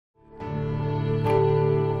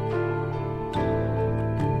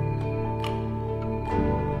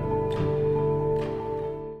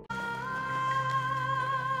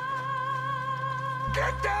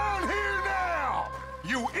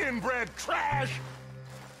knucklehead trash!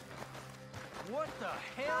 What the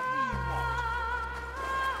hell do you want?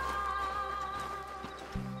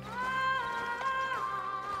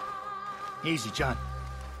 Easy, John.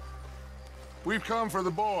 We've come for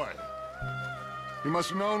the boy. You must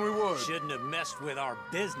have known we would. Shouldn't have messed with our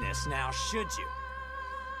business now, should you?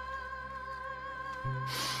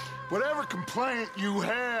 Whatever complaint you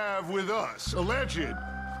have with us, alleged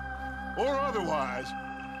or otherwise,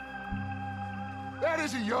 that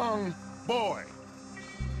is a young boy.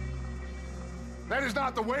 That is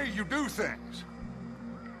not the way you do things.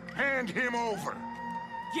 Hand him over.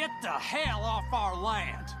 Get the hell off our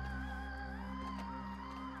land!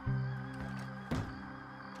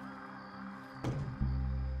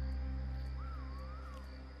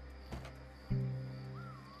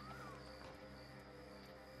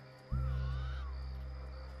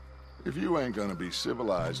 If you ain't gonna be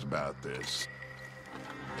civilized about this...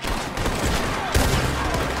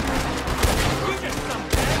 You just some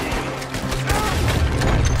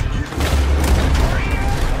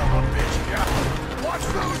Watch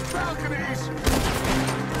those balconies!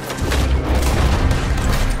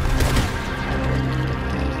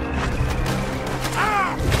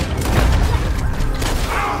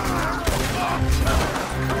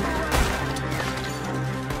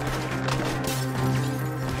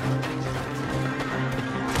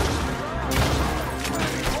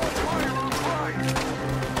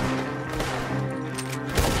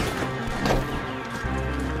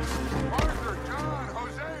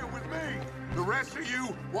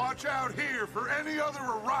 Watch out here for any other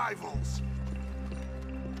arrivals.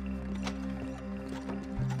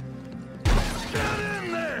 Get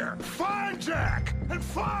in there! Find Jack! And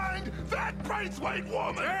find that Braithwaite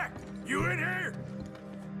woman! Jack! You in here?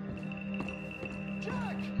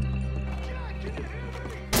 Jack! Jack, can you hear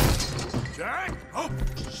me? Jack? Oh,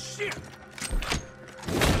 shit!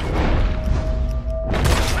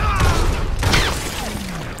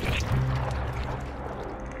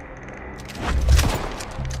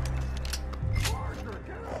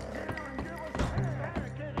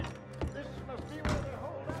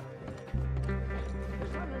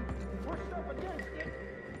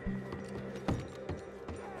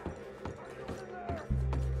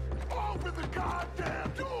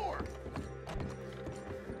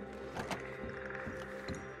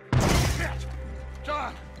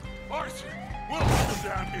 John! Arthur! We'll hold them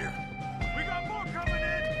down here! We got more coming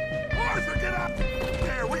in! Arthur, get up!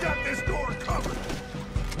 There, we got this door covered!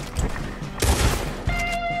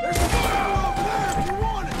 There's a fire over there if you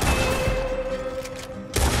want it!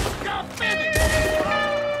 God damn it!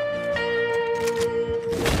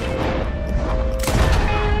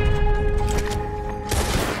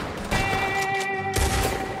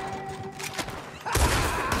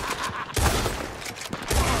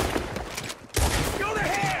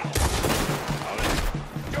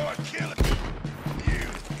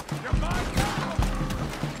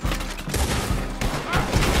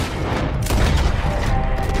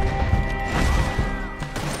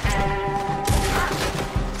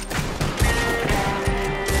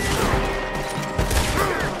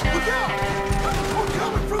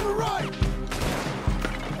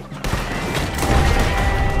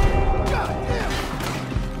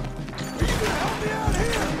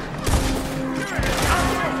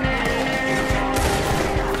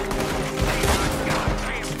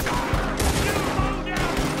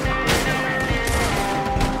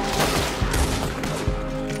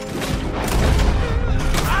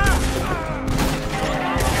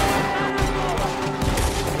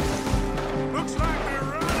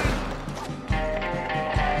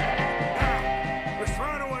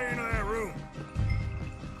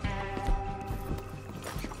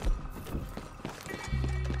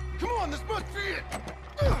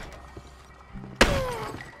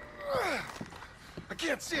 I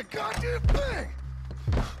can't see a goddamn thing!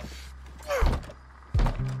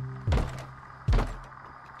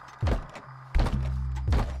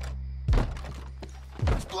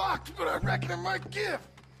 It's blocked, but I reckon it might give.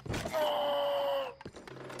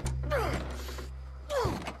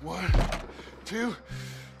 1, 2,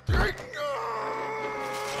 3.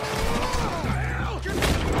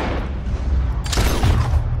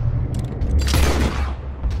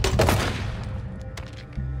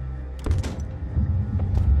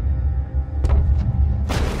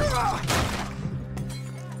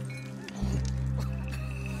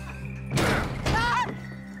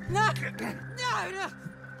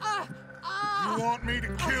 You want me to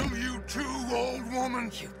kill you too, old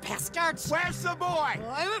woman? You bastards! Where's the boy?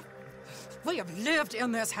 We have lived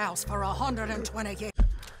in this house for 120 years.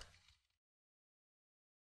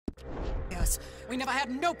 Yes, We never had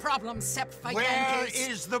no problems except for Where Yankees.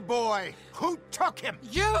 is the boy? Who took him?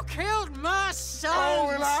 You killed my son! Oh,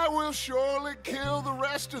 and I will surely kill the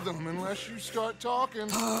rest of them unless you start talking.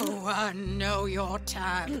 Oh, I know your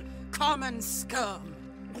type. Common scum.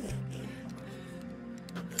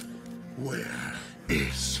 Where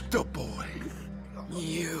is the boy?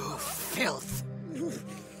 You filth.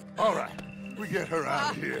 All right, we get her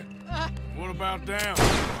out of here. What about down?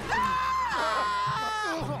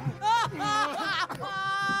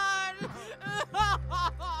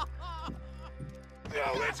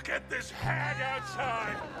 Now let's get this hag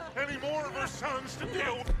outside. Any more of her sons to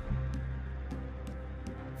deal with?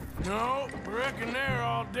 No, reckon they're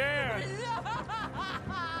all dead.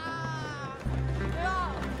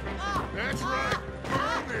 That's right.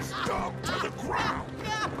 Burn this dog to the ground.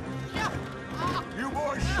 You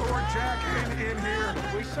boys sure jack in here?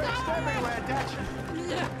 We searched everywhere,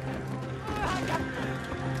 Dutch.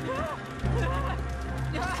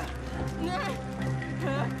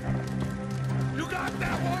 You got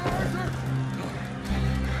that one, Arthur?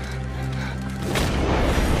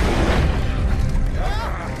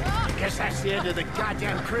 Guess that's the end of the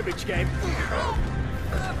goddamn cribbage game.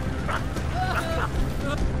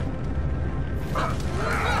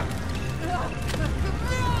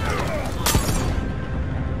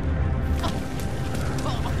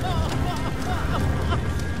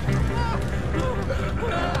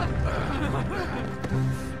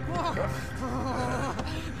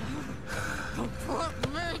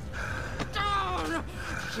 Put me down,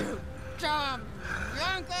 you dumb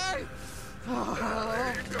Yankee!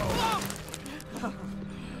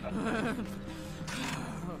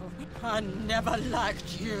 I never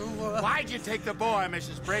liked you. Why'd you take the boy,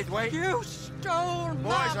 Mrs. Braithwaite? You stole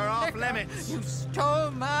my Boys are off liquor. limits. You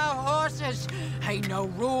stole my horses. Ain't no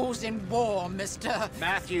rules in war, mister.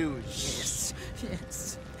 Matthews,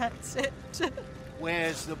 Yes, that's it.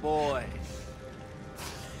 where's the boy?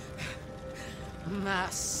 My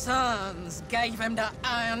sons gave him to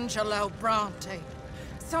Angelo Bronte.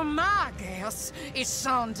 So my guess is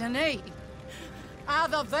Saint Denis.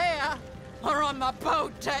 Either there or on the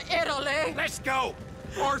boat to Italy. Let's go!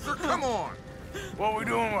 Arthur, come on. What we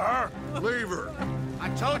doing with her? Leave her. I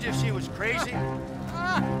told you she was crazy.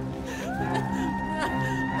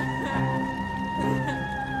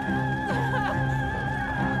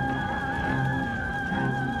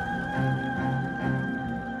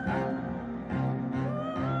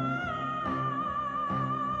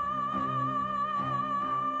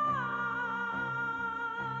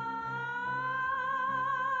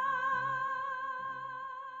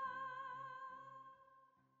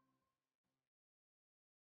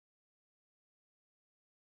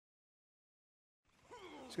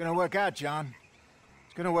 It's gonna work out, John.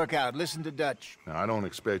 It's gonna work out. Listen to Dutch. Now, I don't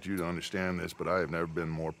expect you to understand this, but I have never been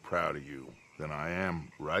more proud of you than I am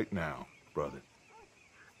right now, brother.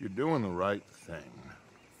 You're doing the right thing.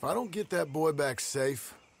 If I don't get that boy back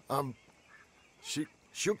safe,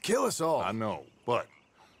 she'll kill us all. I know, but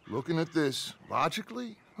looking at this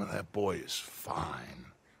logically, well, that boy is fine.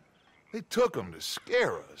 They took him to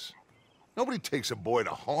scare us. Nobody takes a boy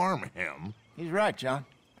to harm him. He's right, John.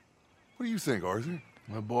 What do you think, Arthur?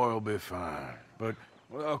 The boy will be fine. But,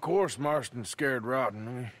 well, of course Marston's scared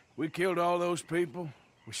rotten. We killed all those people.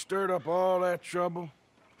 We stirred up all that trouble.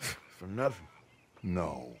 For nothing.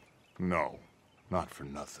 No, not for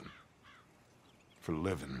nothing. For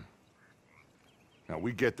living. Now,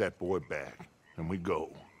 we get that boy back, and we go.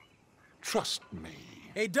 Trust me.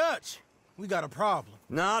 Hey, Dutch, we got a problem.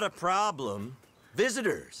 Not a problem.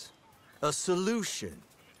 Visitors. A solution.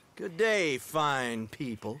 Good day, fine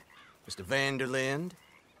people. Mr. Vanderlinde,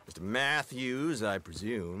 Mr. Matthews, I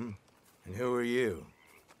presume. And who are you?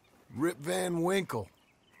 Rip Van Winkle.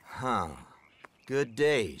 Huh. Good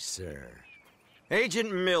day, sir.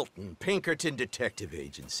 Agent Milton, Pinkerton Detective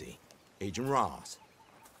Agency. Agent Ross.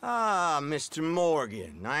 Ah, Mr.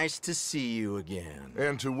 Morgan, nice to see you again.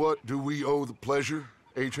 And to what do we owe the pleasure,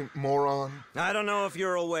 Agent Moron? I don't know if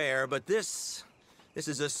you're aware, but this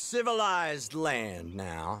is a civilized land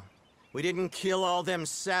now. We didn't kill all them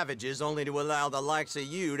savages only to allow the likes of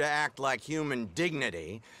you to act like human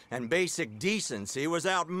dignity, and basic decency was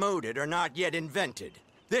outmoded or not yet invented.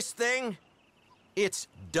 This thing, it's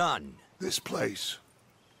done. This place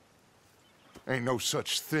ain't no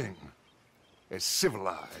such thing as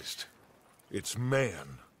civilized. It's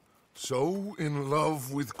man, so in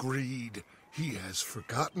love with greed, he has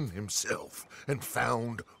forgotten himself and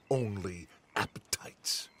found only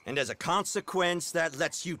appetites. And as a consequence, that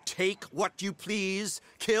lets you take what you please,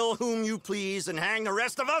 kill whom you please, and hang the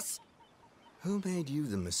rest of us? Who made you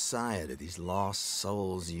the messiah to these lost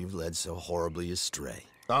souls you've led so horribly astray?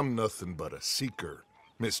 I'm nothing but a seeker,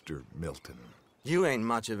 Mr. Milton. You ain't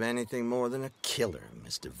much of anything more than a killer,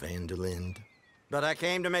 Mr. Van der Linde. But I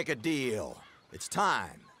came to make a deal. It's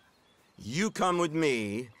time. You come with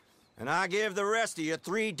me, and I give the rest of you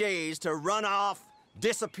 3 days to run off,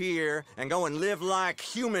 disappear, and go and live like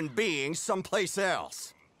human beings someplace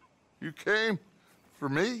else. You came for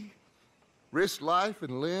me? Risk life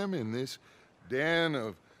and limb in this den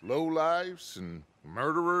of lowlifes and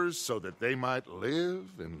murderers so that they might live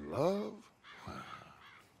and love?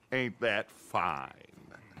 Ain't that fine?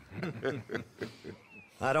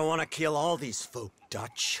 I don't want to kill all these folk,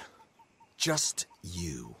 Dutch. Just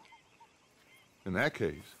you. In that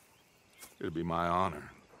case, it'd be my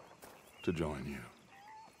honor to join you.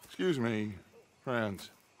 Excuse me,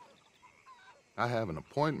 friends. I have an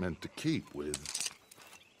appointment to keep with...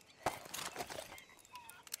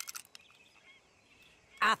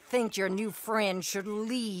 I think your new friend should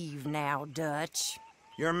leave now, Dutch.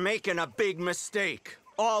 You're making a big mistake.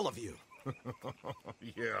 All of you.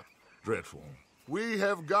 Yeah, dreadful. We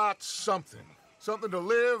have got something. Something to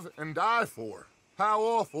live and die for. How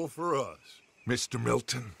awful for us. Mr.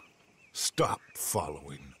 Milton, stop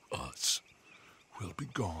following us. We'll be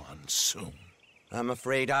gone soon. I'm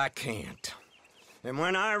afraid I can't. And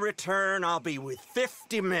when I return, I'll be with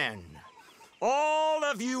 50 men. All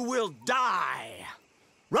of you will die.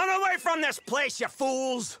 Run away from this place, you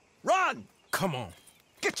fools! Run! Come on.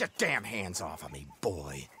 Get your damn hands off of me,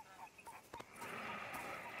 boy.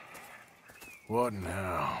 What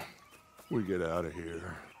now? We get out of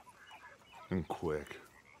here. And quick.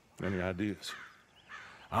 Any ideas?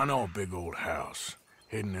 I know a big old house,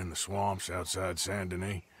 hidden in the swamps outside Saint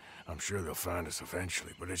Denis. I'm sure they'll find us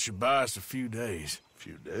eventually, but it should buy us a few days. A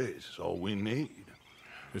few days is all we need.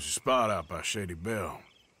 There's a spot out by Shady Bell.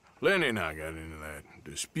 Lenny and I got into that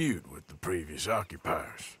dispute with the previous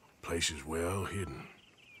occupiers. Place is well hidden.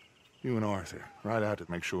 You and Arthur, ride out to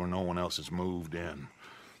make sure no one else has moved in.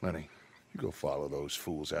 Lenny, you go follow those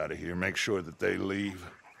fools out of here. Make sure that they leave.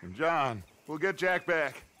 And John, we'll get Jack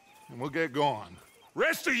back, and we'll get going.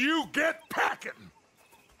 Rest of you, get packing!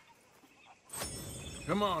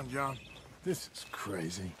 Come on, John. This is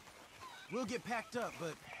crazy. We'll get packed up,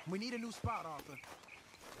 but we need a new spot, Arthur.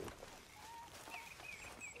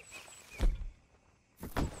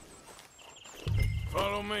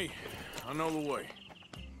 Follow me. I know the way.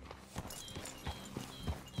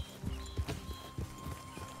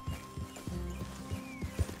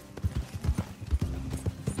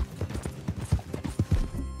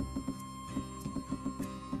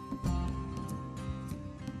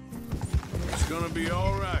 It's gonna be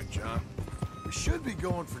all right, John. We should be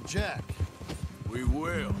going for Jack. We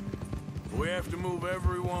will. We have to move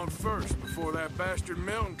everyone first before that bastard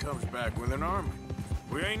Milton comes back with an army.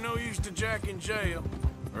 We ain't no use to Jack in jail,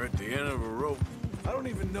 or at the end of a rope. I don't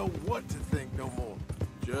even know what to think no more.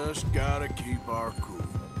 Just gotta keep our cool.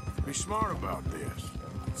 Be smart about this.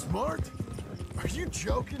 Smart? Are you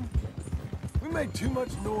joking? We made too much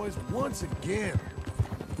noise once again.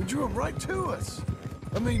 We drew them right to us.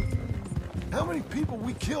 I mean, how many people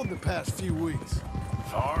we killed the past few weeks?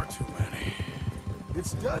 Far too many.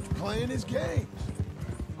 It's Dutch playing his games.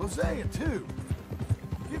 Hosea, too.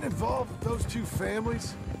 Getting involved with those two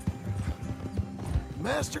families.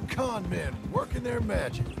 Master con men working their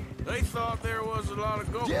magic. They thought there was a lot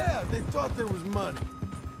of gold. Yeah, they thought there was money.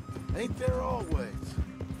 Ain't there always?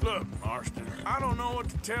 Look, Marston, I don't know what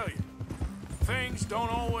to tell you. Things don't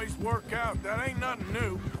always work out. That ain't nothing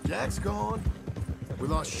new. Jack's gone. We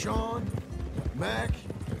lost Sean, Mac,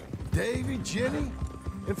 Davy, Jenny.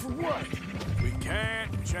 And for what? We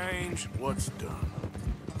can't change what's done.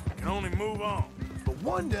 We can only move on. But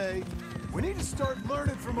one day, we need to start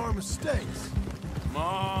learning from our mistakes. Come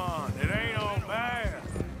on, it ain't all bad.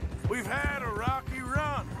 We've had a rocky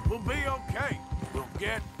run. We'll be okay. We'll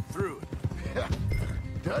get through it.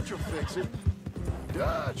 Dutch will fix it.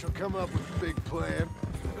 Dutch will come up with a big plan.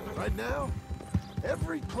 Right now,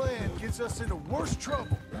 every plan gets us into worse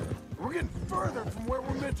trouble. We're getting further from where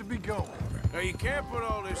we're meant to be going. Now, you can't put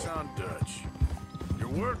all this on Dutch. You're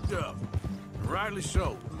worked up. And rightly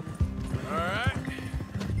so. All right?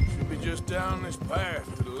 Should be just down this path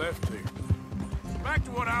to the left here. Back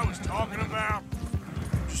to what I was talking about.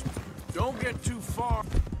 Just don't get too far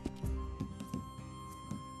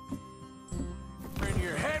in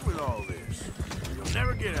your head with all this. You'll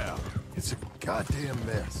never get out. It's a goddamn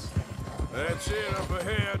mess. That's it up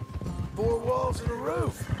ahead. 4 walls and a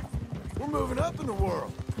roof. We're moving up in the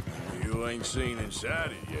world. You ain't seen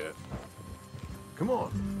inside it yet. Come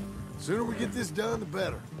on. The sooner we get this done, the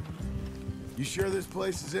better. You sure this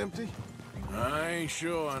place is empty? I ain't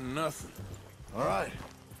sure on nothing. All right.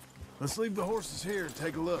 Let's leave the horses here and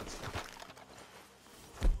take a look.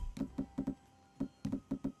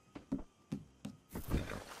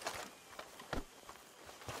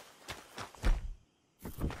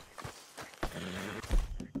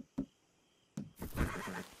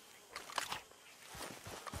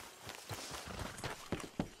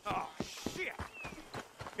 Oh, shit!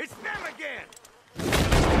 It's them again!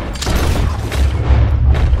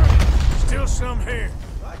 Still some here.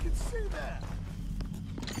 I can see that.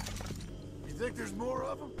 You think there's more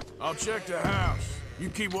of them? I'll check the house. You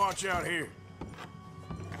keep watch out here.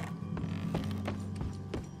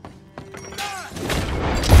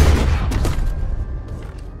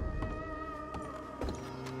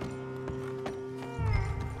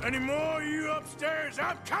 Any more of you upstairs?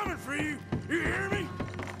 I'm coming for you. You hear me?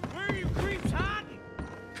 Where are you creeps hiding?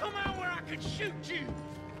 Come out where I can shoot you.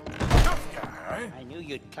 Tough guy, eh? I knew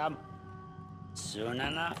you'd come. Soon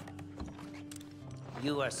enough.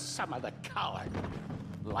 You are some of the coward.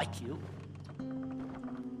 Like you.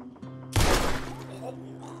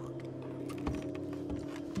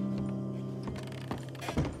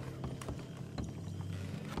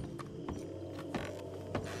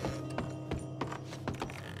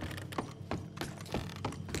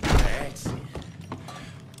 That's it.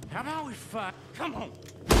 How about we fight? Come on.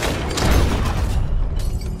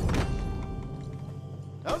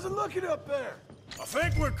 How's it looking up there? I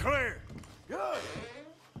think we're clear. Good.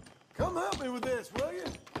 Come help me with this, will you?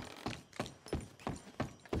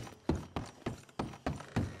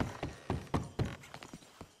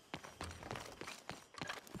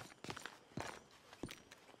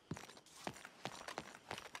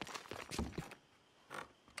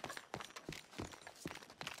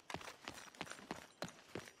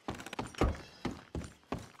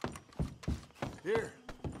 Here.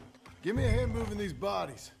 Give me a hand moving these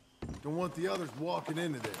bodies. Don't want the others walking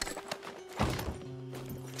into this.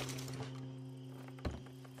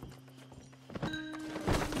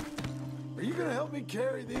 Are you gonna help me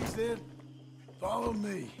carry these then? Follow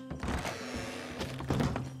me.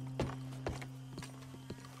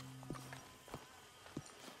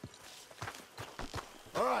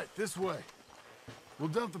 All right, this way. We'll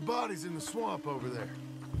dump the bodies in the swamp over there.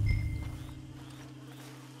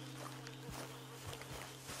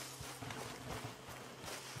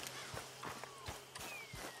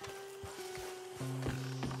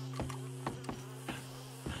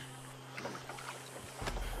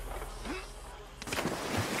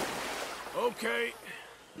 Okay,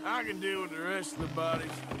 I can deal with the rest of the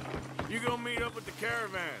bodies. You go meet up with the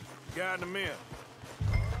caravan, guide them in.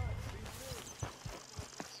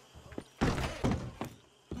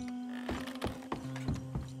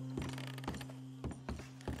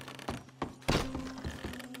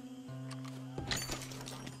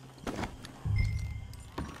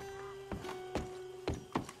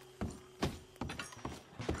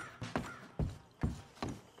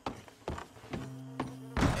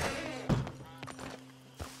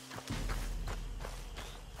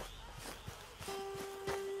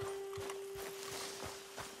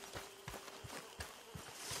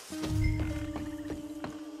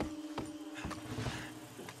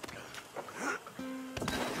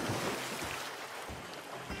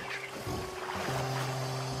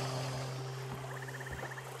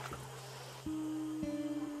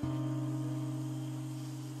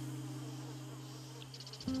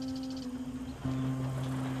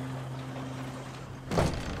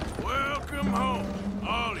 Welcome home,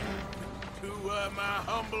 all of you, to my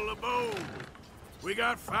humble abode. We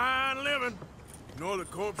got fine living. Ignore the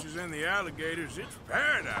corpses and the alligators, it's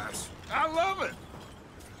paradise. I love it.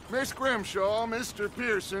 Miss Grimshaw, Mr.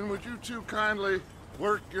 Pearson, would you two kindly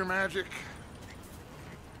work your magic?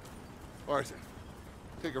 Arthur,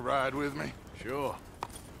 take a ride with me. Sure.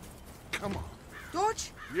 Come on.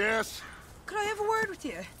 Dodge, Yes? could I have a word with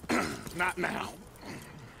you? Not now.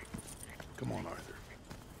 Come on, Arthur.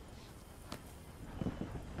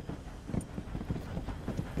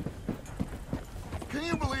 Can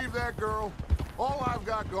you believe that girl? All I've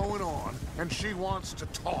got going on, and she wants to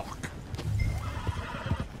talk.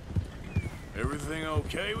 Everything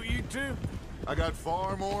okay with you two? I got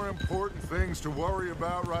far more important things to worry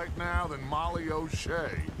about right now than Molly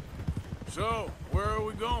O'Shea. So, where are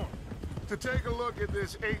we going? To take a look at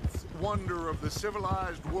this eighth wonder of the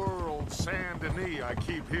civilized world, Saint Denis, I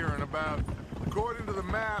keep hearing about. According to the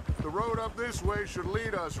map, the road up this way should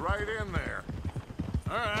lead us right in there.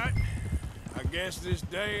 All right. I guess this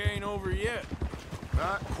day ain't over yet.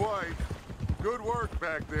 Not quite. Good work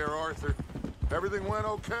back there, Arthur. Everything went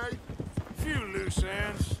okay? Few loose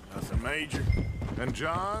ends, nothing major. And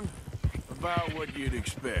John? About what you'd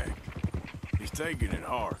expect. He's taking it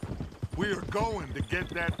hard. We are going to get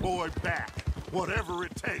that boy back, whatever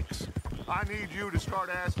it takes. I need you to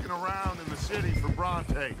start asking around in the city for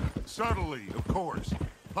Bronte. Subtly, of course.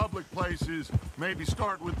 Public places, maybe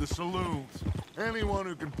start with the saloons. Anyone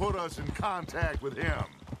who can put us in contact with him.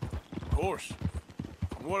 Of course.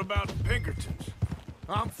 What about the Pinkertons?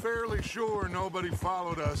 I'm fairly sure nobody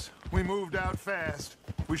followed us. We moved out fast.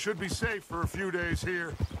 We should be safe for a few days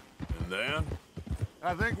here. And then?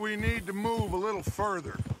 I think we need to move a little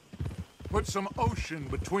further. Put some ocean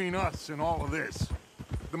between us and all of this.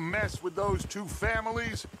 The mess with those two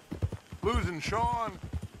families, losing Sean.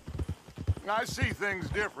 I see things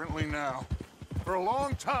differently now. For a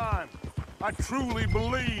long time, I truly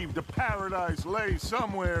believed a paradise lay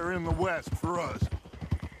somewhere in the West for us.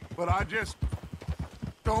 But I just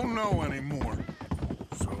don't know anymore.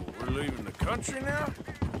 So we're leaving the country now?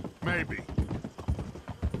 Maybe.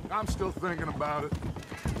 I'm still thinking about it.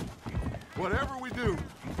 Whatever we do,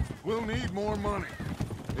 we'll need more money.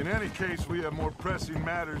 In any case, we have more pressing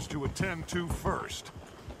matters to attend to first.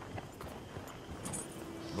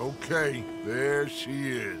 Okay, there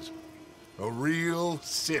she is. A real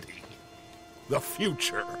city. The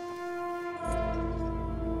future.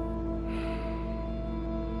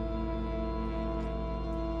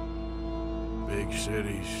 Big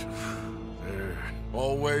cities. They're...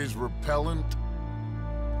 Always repellent?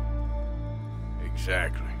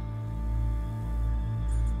 Exactly.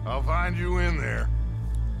 I'll find you in there.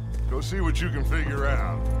 Go see what you can figure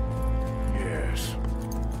out. Yes.